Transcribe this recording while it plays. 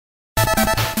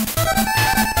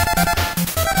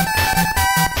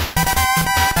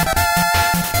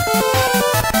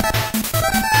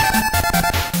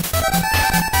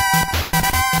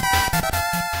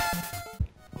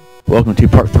welcome to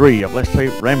part 3 of Let's Play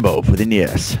Rambo for the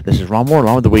NES. This is Ronmower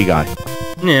along with the Wiiguy.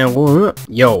 Yeah, well,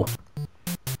 yo.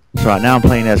 So right now I'm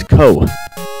playing as Co.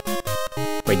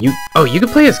 Wait, you can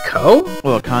play as Co?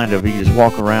 Well, kind of. You just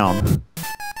walk around. And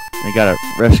you gotta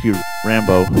rescue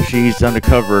Rambo. She's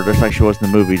undercover, just like she was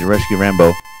in the movie, to rescue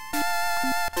Rambo.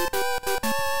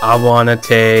 I wanna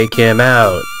take him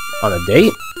out. On a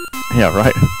date? Yeah,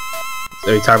 right.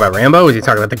 So you talking about Rambo, or is he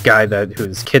talking about the guy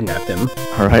who's kidnapped him?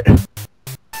 Alright.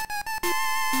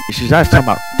 She's always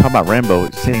talking about Rambo.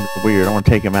 It seems weird. I want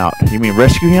to take him out. You mean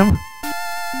rescue him?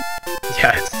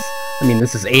 Yes. I mean,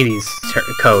 this is 80s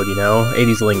code, you know?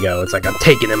 80s lingo. It's like, I'm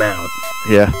taking him out.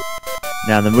 Yeah.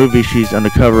 Now, in the movie, she's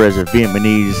undercover as a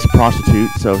Vietnamese prostitute,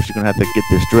 so she's going to have to get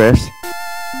this dress.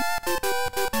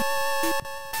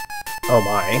 Oh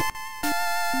my.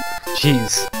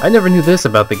 Jeez. I never knew this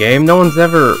about the game. No one's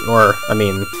ever, I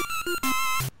mean,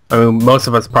 most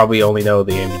of us probably only know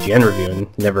the MVGN review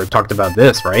and never talked about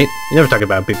this, right? You never talked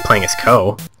about playing as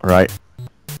Co. Right.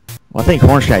 Well, I think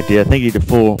Hornshack did. I think he did a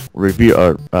full review,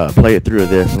 or play it through of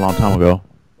this a long time ago.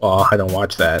 Well, I don't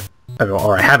watch that. I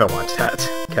haven't watched that,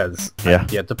 because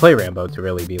I've yet to play Rambo to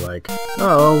really be like,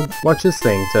 oh, watch this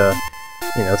thing to,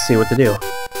 you know, see what to do.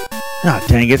 Ah,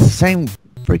 dang, it's the same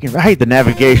freaking... I hate the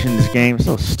navigation in this game. It's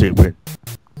so stupid.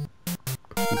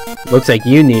 Looks like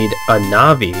you need a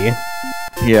Navi.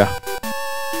 Yeah.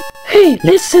 Hey,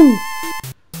 listen!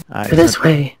 This so,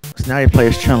 way. So now you play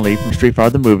as Chun-Li from Street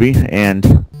Fighter the movie,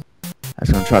 and I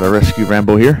was going to try to rescue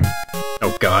Rambo here.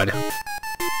 Oh god.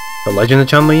 The Legend of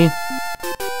Chun-Li?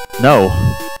 No.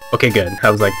 Okay, good. I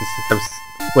was like,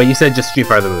 wait, you said just Street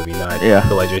Fighter the movie, not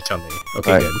The Legend of Chun-Li.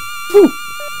 Okay, good. Woo!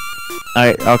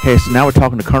 Alright, okay, so now we're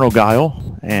talking to Colonel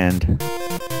Guile, and...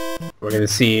 we're gonna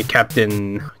see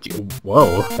Captain...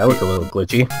 Whoa, that looked a little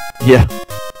glitchy. Yeah.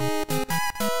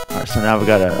 Alright, so now we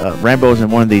got Rambo's in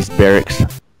one of these barracks.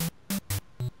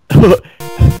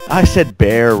 I said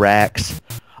barracks.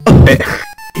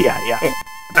 Yeah.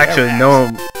 Actually, no.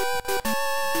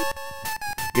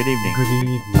 Good evening. Good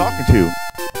evening. Talking to?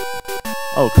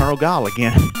 Oh, Colonel Guile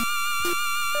again.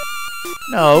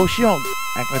 No, she don't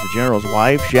act like the general's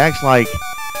wife. She acts like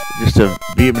just a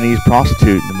Vietnamese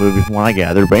prostitute in the movie from what I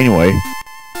gathered. But anyway.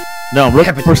 No, I'm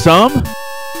looking for some?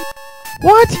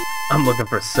 What? I'm looking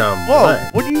for some. Whoa,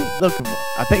 what are you looking for?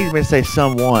 I think he's going to say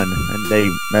someone, and they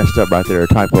messed up right there, a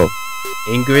typo.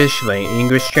 English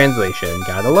translation.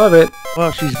 Gotta love it.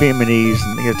 Well, she's Vietnamese,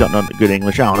 and you guys don't know good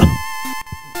English. I don't know.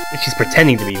 She's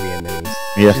pretending to be Vietnamese.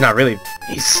 Yeah. She's not really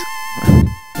Vietnamese.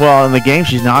 Well, in the game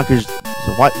she's not, because there's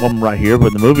a white woman right here, but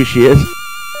in the movie she is.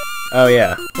 Oh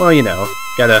yeah. Well, you know,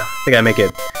 they gotta make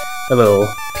it a little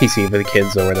PC for the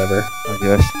kids or whatever. I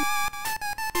guess.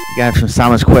 You gotta have some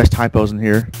Simon's Quest typos in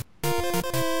here.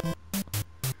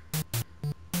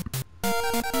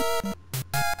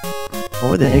 Oh,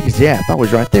 where the heck is that? I thought it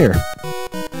was right there.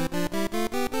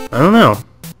 I don't know.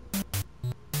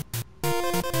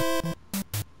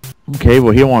 Okay,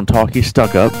 well he don't want to talk. He's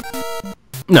stuck up.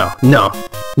 No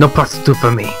prostitute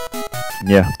for me.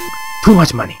 Yeah. Too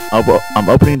much money. Oh, well, I'm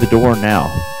opening the door now.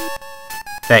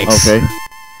 Thanks. Okay.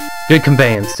 Good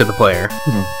conveyance to the player.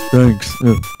 Thanks.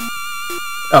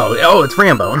 Oh, it's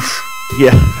Rambo.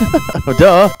 Yeah.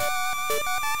 Duh.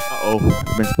 Uh-oh,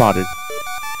 I've been spotted.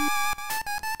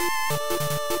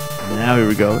 Now here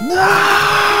we go.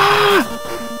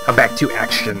 I'm back to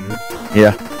action.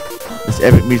 Yeah. This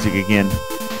epic music again.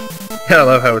 I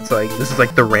love how it's like, this is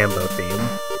like the Rambo theme.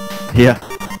 Yeah.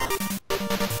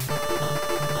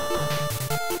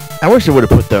 I wish they would have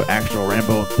put the actual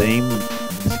Rambo theme in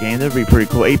this game. That would be pretty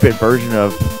cool. 8-bit version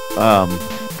of,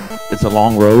 It's a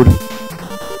Long Road.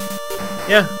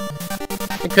 Yeah.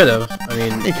 It could have. I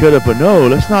mean... It could have, but no,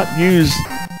 let's not use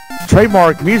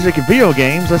trademark music in video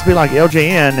games. Let's be like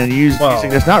LJN and use music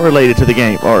that's not related to the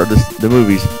game, or the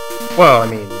movies. Well, I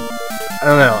mean, I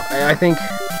don't know. I think...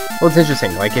 Well, it's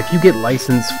interesting. Like, if you get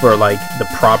licensed for, like, the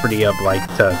property of, like,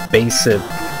 to base it,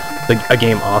 a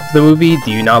game off the movie, do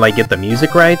you not, like, get the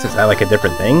music rights? Is that, like, a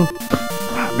different thing?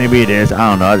 Maybe it is. I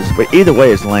don't know. But either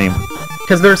way, it's lame.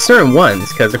 Because there are certain ones,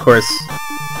 because, of course,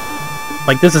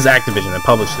 like, this is Activision that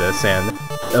published this, and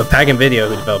Pack and Video,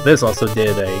 who developed this, also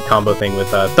did a combo thing with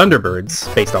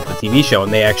Thunderbirds, based off the TV show,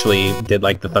 and they actually did,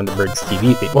 like, the Thunderbirds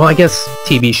TV theme. Well, I guess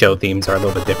TV show themes are a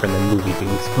little bit different than movie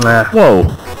themes. Whoa.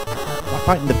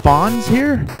 Fighting the Fonz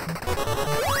here?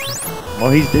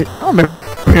 Well, he's dead. I don't remember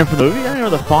him from the movie. I didn't know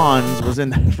the Fonz was in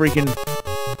the freaking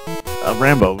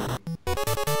Rambo.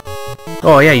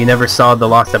 Oh yeah, you never saw the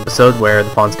lost episode where the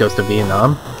Fonz goes to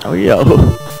Vietnam? Oh yeah.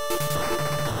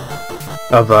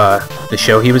 Of the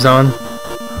show he was on?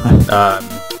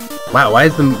 Wow, why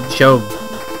is the show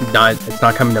it's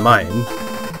not coming to mind?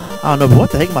 I don't know, but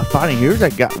what the heck am I fighting here? Who's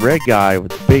that red guy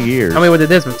with big ears? Tell me what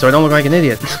it is, so I don't look like an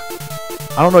idiot.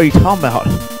 I don't know what you're talking about.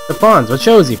 The Fonz, what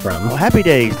show is he from? Oh, Happy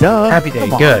Days, duh. Happy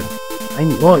Days, good.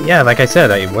 Well, yeah, like I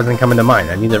said, it wasn't coming to mind.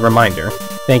 I need a reminder.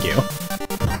 Thank you.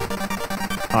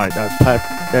 Alright,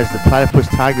 that's the platypus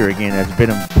tiger again. That's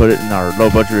Venom put it in our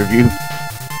low-budget review.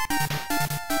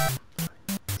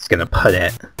 It's gonna put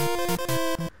it.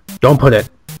 Don't put it.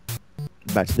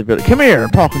 Back to the village. Come here,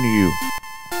 I'm talking to you.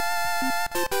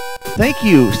 Thank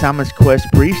you, Simon's Quest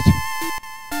Priest.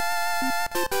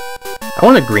 I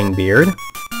want a green beard.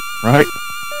 Right?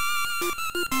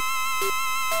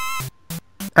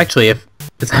 Actually, if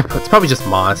it's probably just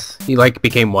moss. He like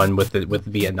became one with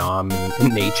Vietnam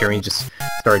and nature, and he just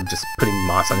started putting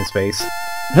moss on his face.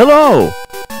 Hello.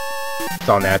 It's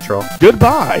all natural.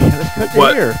 Goodbye. Let's cut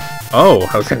to here. Oh,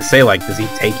 I was gonna say, like, does he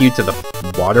take you to the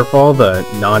waterfall, the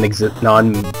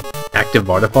non-active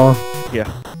waterfall?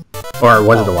 Yeah. Or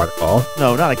was it a waterfall?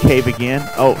 No, not a cave again.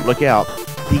 Oh, look out.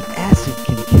 The acid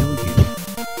can kill you.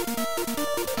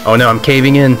 Oh no, I'm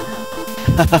caving in.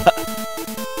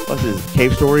 What's this,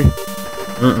 cave story?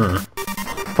 Mm-mm.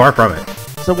 Far from it.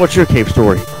 So what's your cave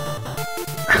story?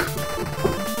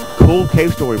 Cool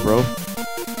cave story, bro.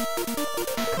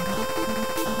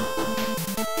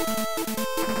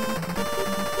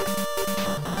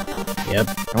 Yep.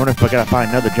 I wonder if I gotta find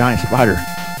another giant spider.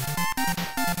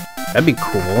 That'd be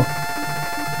cool.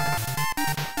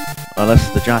 Unless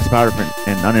the giant spider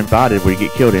and uninvited where you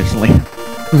get killed instantly.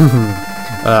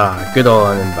 Good old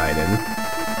uninvited.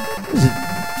 Is it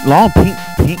long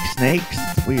pink snakes?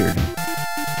 It's weird.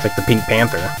 It's like the Pink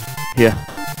Panther. Yeah.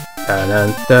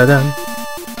 Da-dun, da-dun.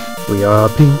 We are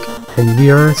pink and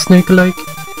we are snake-like.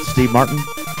 Steve Martin?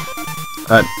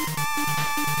 Oh,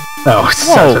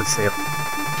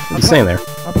 what are you saying there?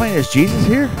 I'm playing as Jesus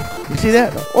here? You see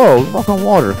that? Whoa, walk on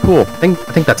water. Cool. I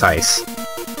think that's ice.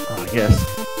 Oh, I guess.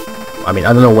 I mean,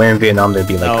 I don't know where in Vietnam there'd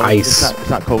be like ice. It's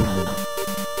not cold in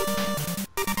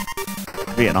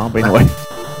Vietnam, but anyway.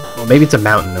 Well, maybe it's a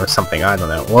mountain or something. I don't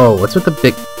know. Whoa, what's with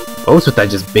that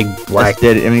just big black? That's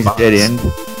dead. I mean, it's dead end.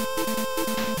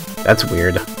 That's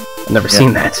weird. I've never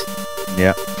seen that.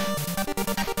 Yeah.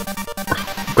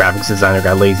 Graphics designer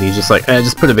got lazy. He's just like,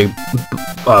 just put a big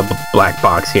black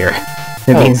box here.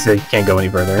 It means that you can't go any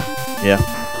further. Yeah.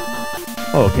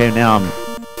 Oh, okay, now I'm...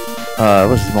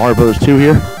 what's this, Mario Brothers 2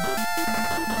 here?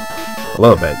 A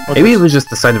little bit. Maybe it was just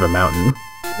the side of a mountain.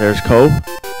 There's Cole.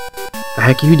 The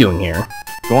heck are you doing here?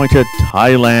 Going to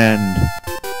Thailand.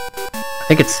 I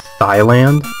think it's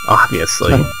Thailand,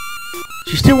 obviously.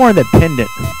 She's still wearing that pendant.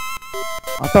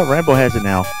 I thought Rambo has it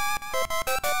now.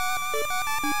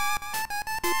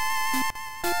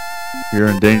 You're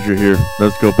in danger here.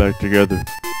 Let's go back together.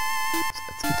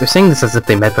 They're saying this as if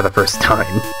they met for the first time.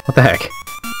 What the heck?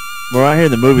 Well, right here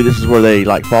in the movie, this is where they,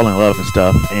 like, fall in love and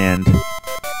stuff, and...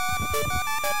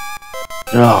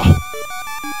 Oh.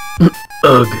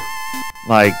 Ugh.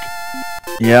 Like,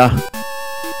 yeah.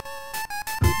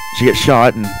 She gets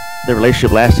shot, and their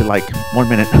relationship lasted, like, 1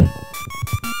 minute.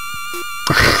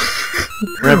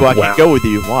 Rambo, I can't go with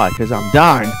you. Why? Because I'm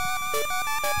dying.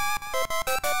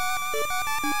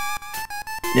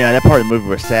 Yeah, that part of the movie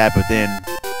was sad, but then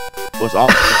was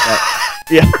awesome.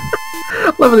 Yeah.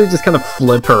 I love it. They just kind of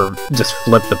flip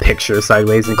the picture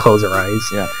sideways and close her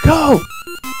eyes. Yeah. Go!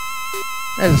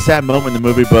 That's a sad moment in the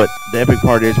movie, but the epic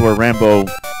part is where Rambo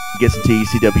gets into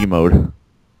ECW mode.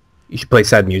 You should play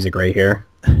sad music right here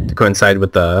to coincide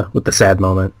with the sad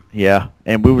moment. Yeah,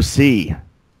 and we will see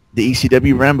the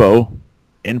ECW Rambo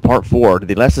in part 4 to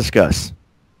the Let's Discuss.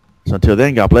 So until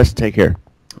then, God bless and take care.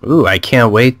 Ooh, I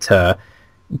can't wait to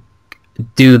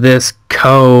do this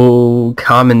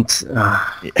comment.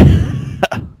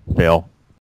 Phil.